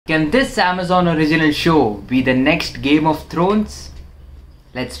Can this Amazon original show be the next Game of Thrones?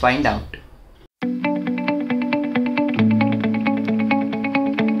 Let's find out.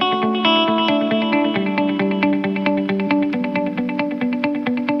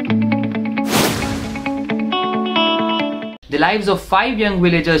 The lives of 5 young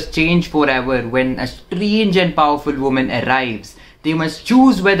villagers change forever when a strange and powerful woman arrives. They must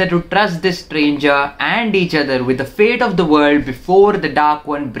choose whether to trust this stranger and each other with the fate of the world before the Dark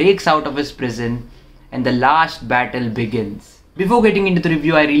One breaks out of his prison and the last battle begins. Before getting into the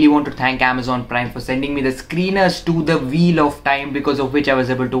review, I really want to thank Amazon Prime for sending me the screeners to the Wheel of Time, because of which I was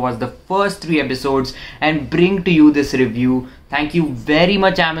able to watch the first 3 episodes and bring to you this review. Thank you very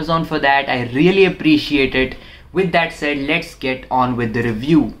much, Amazon, for that. I really appreciate it. With that said, let's get on with the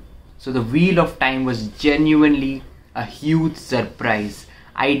review. So the Wheel of Time was genuinely a huge surprise.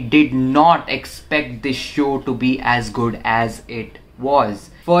 I did not expect this show to be as good as it was.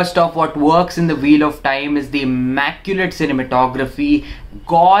 First off, what works in the Wheel of Time is the immaculate cinematography,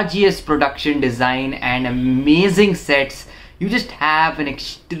 gorgeous production design and amazing sets. You just have an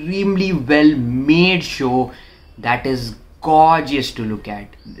extremely well made show that is gorgeous to look at.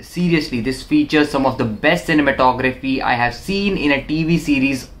 Seriously, this features some of the best cinematography I have seen in a TV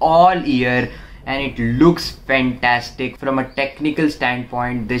series all year, and it looks fantastic. From a technical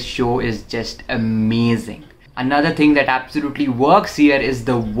standpoint, this show is just amazing. Another thing that absolutely works here is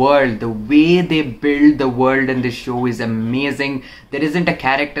the world. The way they build the world in this show is amazing. There isn't a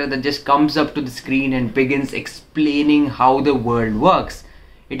character that just comes up to the screen and begins explaining how the world works.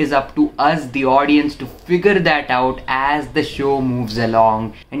 It is up to us, the audience, to figure that out as the show moves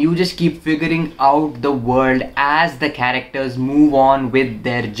along, and you just keep figuring out the world as the characters move on with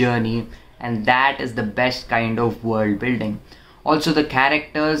their journey, and that is the best kind of world building. Also, the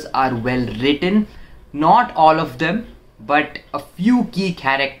characters are well written. Not all of them, but a few key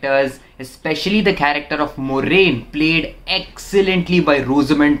characters, especially the character of Moiraine, played excellently by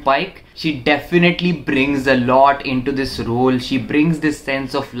Rosamund Pike. She definitely brings a lot into this role. She brings this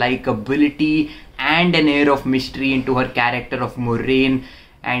sense of likability and an air of mystery into her character of Moiraine,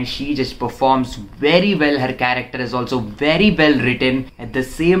 and she just performs very well. Her character is also very well written. At the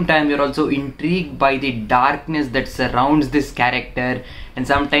same time, you're also intrigued by the darkness that surrounds this character, and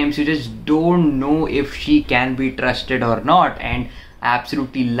sometimes you just don't know if she can be trusted or not, and I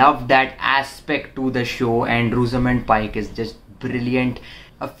absolutely love that aspect to the show, and Rosamund Pike is just brilliant.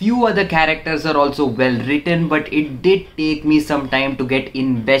 A few other characters are also well written, but it did take me some time to get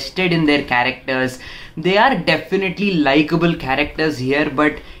invested in their characters. They are definitely likable characters here,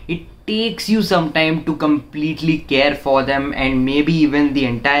 but it takes you some time to completely care for them, and maybe even the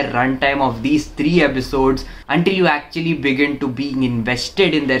entire runtime of these 3 episodes until you actually begin to being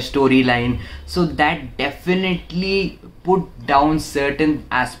invested in their storyline. So that definitely put down certain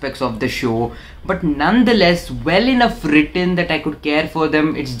aspects of the show, but nonetheless well enough written that I could care for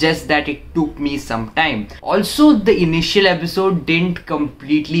them. It's just that it took me some time. Also, the initial episode didn't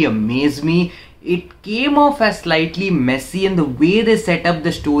completely amaze me. It came off as slightly messy, and the way they set up the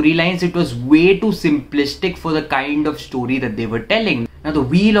storylines, it was way too simplistic for the kind of story that they were telling. Now, the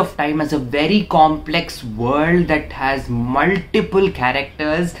Wheel of Time has a very complex world that has multiple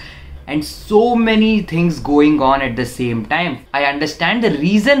characters and so many things going on at the same time. I understand the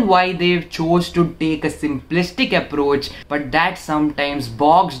reason why they chose to take a simplistic approach, but that sometimes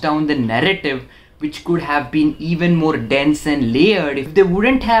bogs down the narrative, which could have been even more dense and layered if they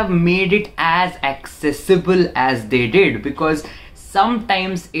wouldn't have made it as accessible as they did, because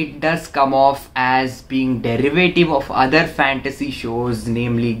sometimes it does come off as being derivative of other fantasy shows,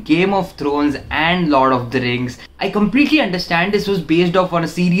 namely Game of Thrones and Lord of the Rings. I completely understand this was based off on a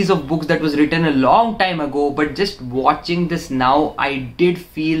series of books that was written a long time ago, but just watching this now, I did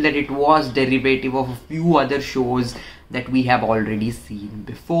feel that it was derivative of a few other shows that we have already seen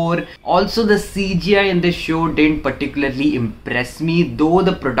before. Also, the CGI in this show didn't particularly impress me, though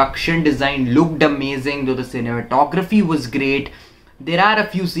the production design looked amazing, though the cinematography was great. There are a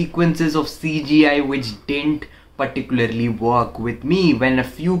few sequences of CGI which didn't particularly work with me. When a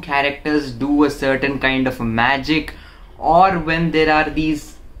few characters do a certain kind of magic, or when there are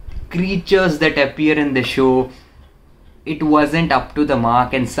these creatures that appear in the show, it wasn't up to the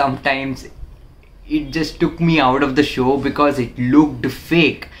mark, and sometimes it just took me out of the show because it looked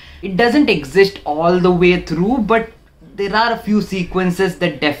fake. It doesn't exist all the way through, but there are a few sequences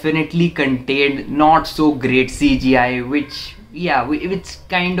that definitely contained not so great CGI, which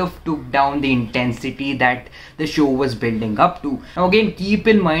kind of took down the intensity that the show was building up to. Now again, keep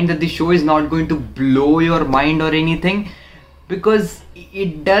in mind that the show is not going to blow your mind or anything, because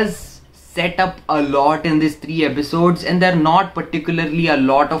it does set up a lot in these 3 episodes, and there are not particularly a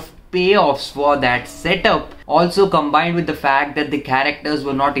lot of payoffs for that setup. Also, combined with the fact that the characters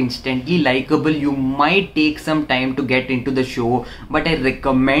were not instantly likable, you might take some time to get into the show, but I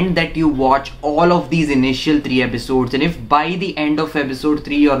recommend that you watch all of these initial 3 episodes, and if by the end of episode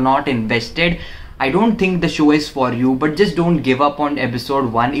 3 you're not invested, I don't think the show is for you. But just don't give up on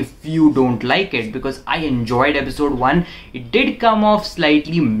episode 1 if you don't like it, because I enjoyed episode 1. It did come off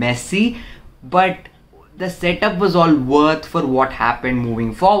slightly messy, but the setup was all worth for what happened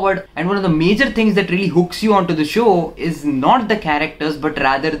moving forward. And one of the major things that really hooks you onto the show is not the characters, but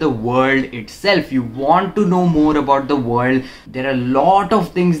rather the world itself. You want to know more about the world. There are a lot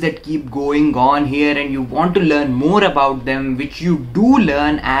of things that keep going on here, and you want to learn more about them, which you do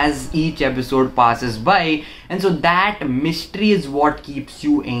learn as each episode passes by. And so that mystery is what keeps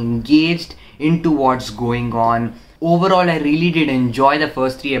you engaged into what's going on. Overall, I really did enjoy the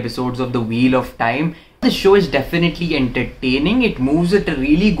first 3 episodes of The Wheel of Time. The show is definitely entertaining. It moves at a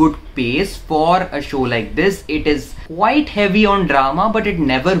really good pace for a show like this. It is quite heavy on drama, but it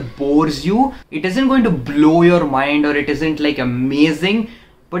never bores you. It isn't going to blow your mind, or it isn't like amazing,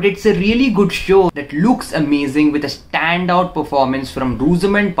 but it's a really good show that looks amazing, with a standout performance from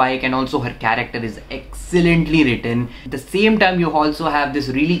Rosamund Pike, and also her character is excellently written. At the same time, you also have this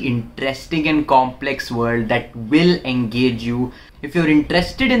really interesting and complex world that will engage you. If you're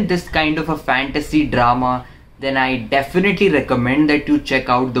interested in this kind of a fantasy drama, then I definitely recommend that you check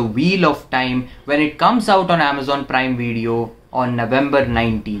out The Wheel of Time when it comes out on Amazon Prime Video on November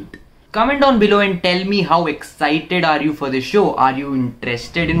 19th. Comment down below and tell me how excited are you for the show. Are you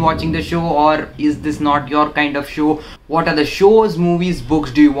interested in watching the show, or is this not your kind of show? What are the shows, movies,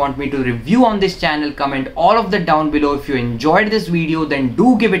 books do you want me to review on this channel? Comment all of that down below. If you enjoyed this video, then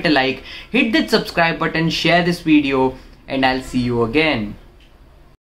do give it a like, hit that subscribe button, share this video, and I'll see you again.